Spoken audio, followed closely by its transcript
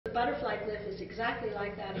butterfly glyph is exactly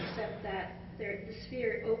like that, except that the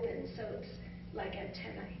sphere opens, so it's like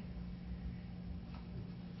antennae.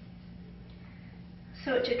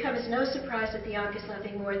 So it should come as no surprise that the Ankh is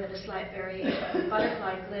nothing more than a slight variation of the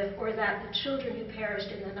butterfly glyph, or that the children who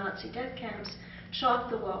perished in the Nazi death camps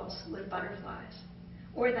chalked the walls with butterflies,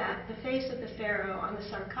 or that the face of the pharaoh on the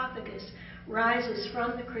sarcophagus rises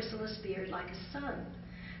from the chrysalis beard like a sun,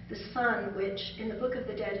 the sun which in the Book of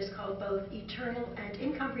the Dead is called both eternal and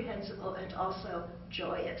incomprehensible and also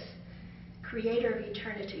joyous. Creator of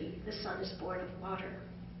eternity, the sun is born of water.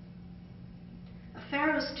 A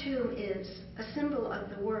pharaoh's tomb is a symbol of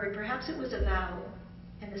the word. Perhaps it was a vowel.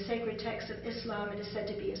 In the sacred texts of Islam, it is said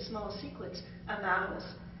to be a small sequence of vowels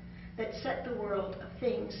that set the world of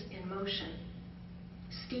things in motion.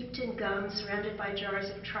 Steeped in gum, surrounded by jars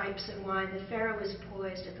of tripes and wine, the pharaoh is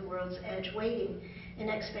poised at the world's edge, waiting in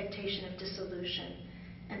expectation of dissolution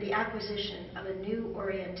and the acquisition of a new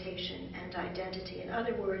orientation and identity. In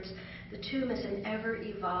other words, the tomb is an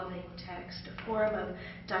ever-evolving text, a form of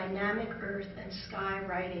dynamic earth and sky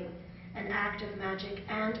writing, an act of magic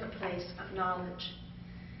and a place of knowledge.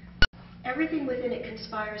 Everything within it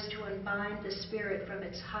conspires to unbind the spirit from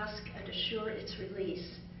its husk and assure its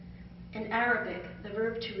release. In Arabic, the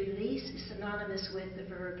verb to release is synonymous with the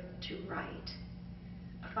verb to write.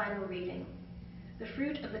 A final reading. The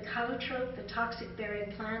fruit of the callitrope, the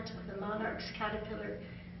toxic-bearing plant of the monarch's caterpillar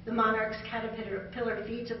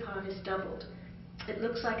feeds upon, is doubled. It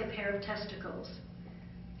looks like a pair of testicles.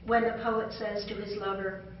 When the poet says to his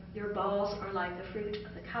lover, "Your balls are like the fruit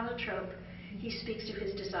of the callitrope," he speaks to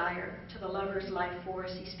his desire, to the lover's life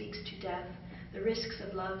force. He speaks to death, the risks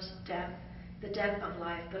of love's death, the death of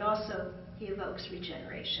life, but also he evokes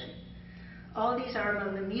regeneration. All these are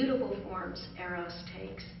among the mutable forms Eros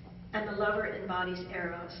takes, and the lover embodies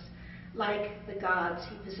Eros. Like the gods,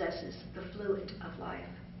 he possesses the fluid of life.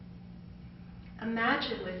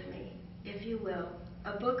 Imagine with me, if you will,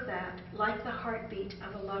 a book that, like the heartbeat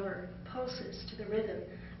of a lover, pulses to the rhythm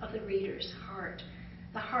of the reader's heart.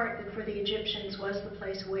 The heart that for the Egyptians was the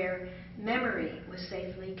place where memory was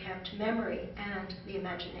safely kept, memory and the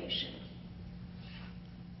imagination.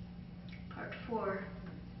 Part 4,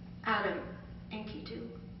 Adam, Enkidu.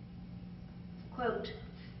 Quote,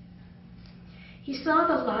 "He saw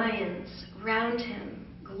the lions round him,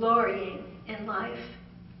 glorying in life.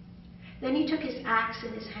 Then he took his axe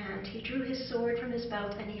in his hand, he drew his sword from his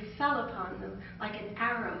belt, and he fell upon them like an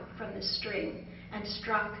arrow from the string, and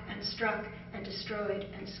struck and destroyed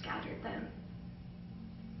and scattered them."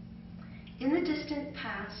 In the distant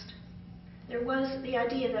past, there was the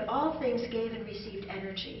idea that all things gave and received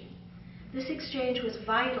energy. This exchange was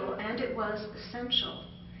vital and it was essential.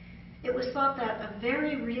 It was thought that a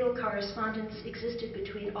very real correspondence existed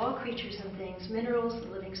between all creatures and things, minerals, the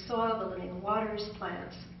living soil, the living waters,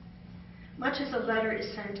 plants. Much as a letter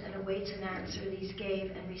is sent and awaits an answer, these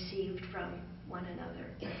gave and received from one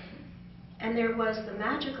another. And there was the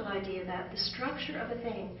magical idea that the structure of a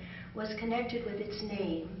thing was connected with its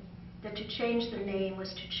name, that to change the name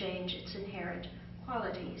was to change its inherent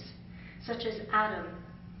qualities, such as Adam,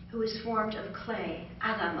 who is formed of clay,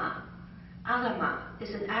 Adama. Adama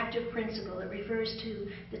is an active principle. It refers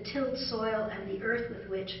to the tilled soil and the earth with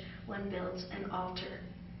which one builds an altar.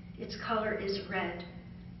 Its color is red.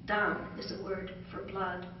 Dam is a word for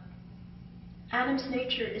blood. Adam's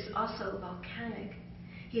nature is also volcanic.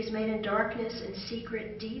 He is made in darkness and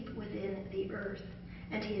secret deep within the earth,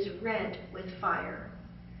 and he is red with fire.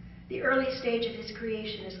 The early stage of his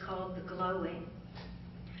creation is called the glowing.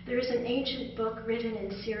 There is an ancient book written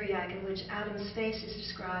in Syriac in which Adam's face is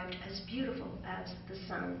described as beautiful as the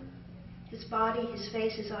sun. His body, his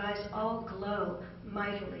face, his eyes all glow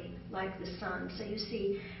mightily like the sun. So you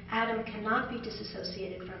see, Adam cannot be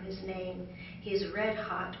disassociated from his name. He is red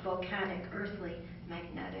hot, volcanic, earthly,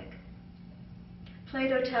 magnetic.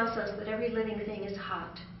 Plato tells us that every living thing is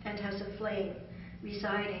hot and has a flame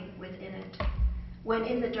residing within it. When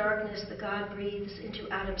in the darkness the god breathes into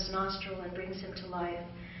Adam's nostril and brings him to life,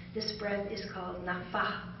 this breath is called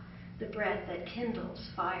nafah, the breath that kindles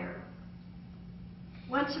fire.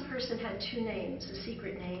 Once a person had two names, a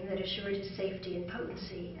secret name that assured his safety and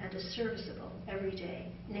potency, and a serviceable,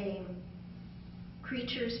 everyday name.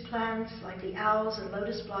 Creatures, plants, like the owls and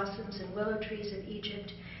lotus blossoms and willow trees of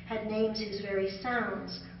Egypt, had names whose very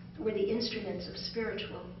sounds were the instruments of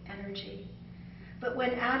spiritual energy. But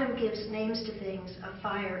when Adam gives names to things of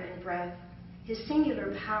fire and breath, his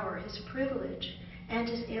singular power, his privilege, and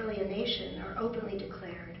his alienation are openly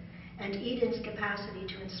declared, and Eden's capacity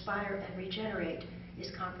to inspire and regenerate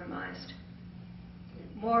is compromised.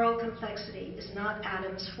 Moral complexity is not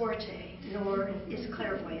Adam's forte, nor is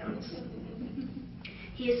clairvoyance.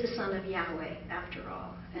 He is the son of Yahweh, after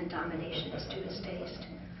all, and domination is to his taste.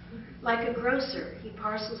 Like a grocer, he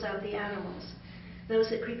parcels out the animals, those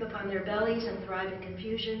that creep upon their bellies and thrive in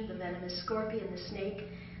confusion, the venomous scorpion, the snake,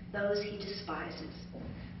 those he despises.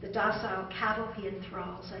 The docile cattle he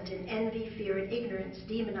enthralls, and in envy, fear, and ignorance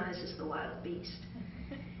demonizes the wild beast.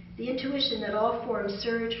 The intuition that all forms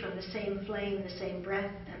surge from the same flame, the same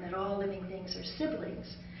breath, and that all living things are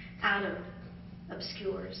siblings, Adam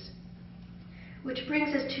obscures. Which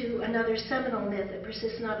brings us to another seminal myth that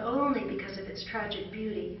persists not only because of its tragic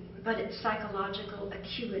beauty, but its psychological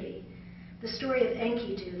acuity. The story of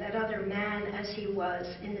Enkidu, that other man as he was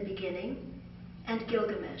in the beginning, and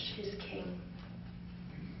Gilgamesh, his king.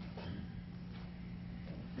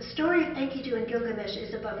 The story of Enkidu and Gilgamesh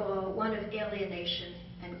is above all one of alienation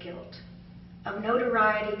and guilt, of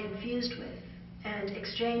notoriety confused with and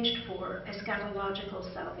exchanged for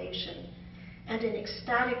eschatological salvation, and an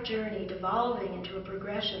ecstatic journey devolving into a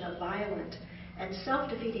progression of violent and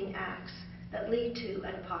self-defeating acts that lead to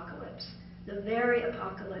an apocalypse, the very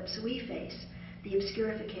apocalypse we face, the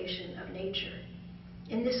obscurification of nature.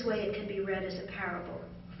 In this way, it can be read as a parable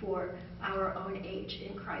for our own age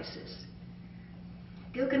in crisis.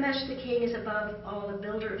 Gilgamesh the king is above all a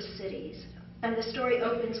builder of cities, and the story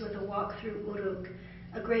opens with a walk through Uruk,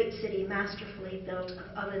 a great city masterfully built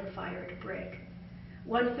of oven-fired brick.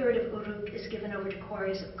 1/3 of Uruk is given over to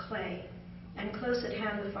quarries of clay, and close at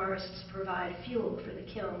hand the forests provide fuel for the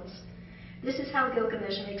kilns. This is how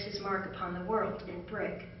Gilgamesh makes his mark upon the world, in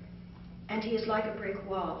brick. And he is like a brick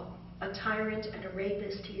wall, a tyrant and a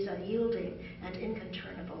rapist. He is unyielding and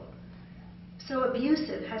inconturnable. So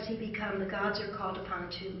abusive has he become, the gods are called upon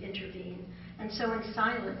to intervene. And so in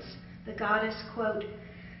silence, the goddess, quote,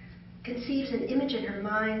 conceives an image in her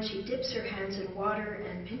mind. She dips her hands in water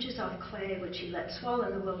and pinches off clay, which she lets fall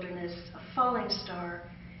in the wilderness. A falling star,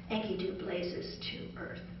 Enkidu blazes to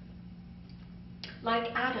earth.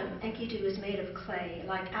 Like Adam, Enkidu is made of clay.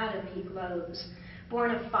 Like Adam, he glows.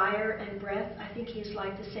 Born of fire and breath, I think he is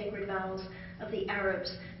like the sacred vowels of the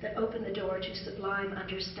Arabs that open the door to sublime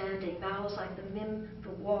understanding, vowels like the mim,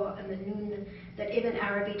 the wa, and the nun that Ibn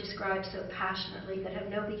Arabi describes so passionately, that have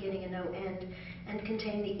no beginning and no end, and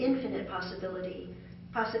contain the infinite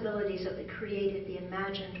possibilities of the created, the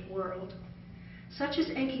imagined world. Such is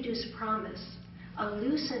Enkidu's promise, a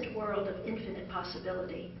lucent world of infinite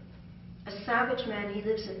possibility. A savage man, he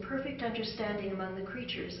lives in perfect understanding among the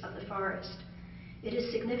creatures of the forest. It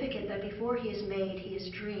is significant that before he is made, he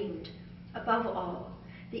is dreamed. Above all,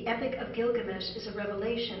 the Epic of Gilgamesh is a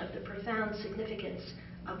revelation of the profound significance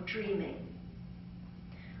of dreaming.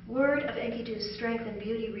 Word of Enkidu's strength and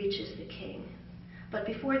beauty reaches the king. But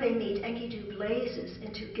before they meet, Enkidu blazes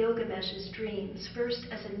into Gilgamesh's dreams, first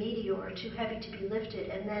as a meteor too heavy to be lifted,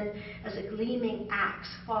 and then as a gleaming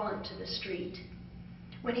axe fallen to the street.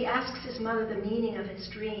 When he asks his mother the meaning of his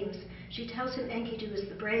dreams, she tells him Enkidu is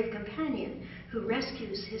the brave companion who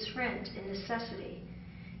rescues his friend in necessity.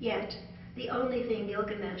 Yet, the only thing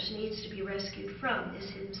Gilgamesh needs to be rescued from is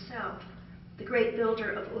himself. The great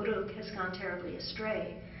builder of Uruk has gone terribly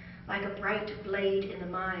astray. Like a bright blade in the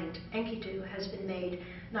mind, Enkidu has been made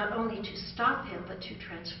not only to stop him, but to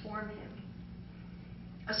transform him.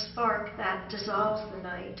 A spark that dissolves the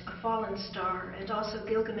night, a fallen star, and also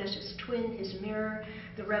Gilgamesh's twin, his mirror,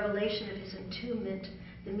 the revelation of his entombment,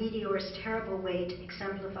 the meteor's terrible weight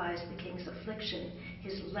exemplifies the king's affliction,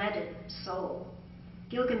 his leaden soul.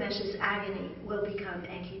 Gilgamesh's agony will become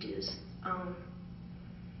Enkidu's own.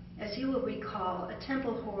 As you will recall, a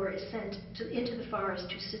temple whore is sent into the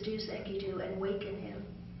forest to seduce Enkidu and weaken him.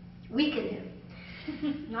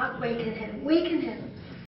 Not waken him, weaken him.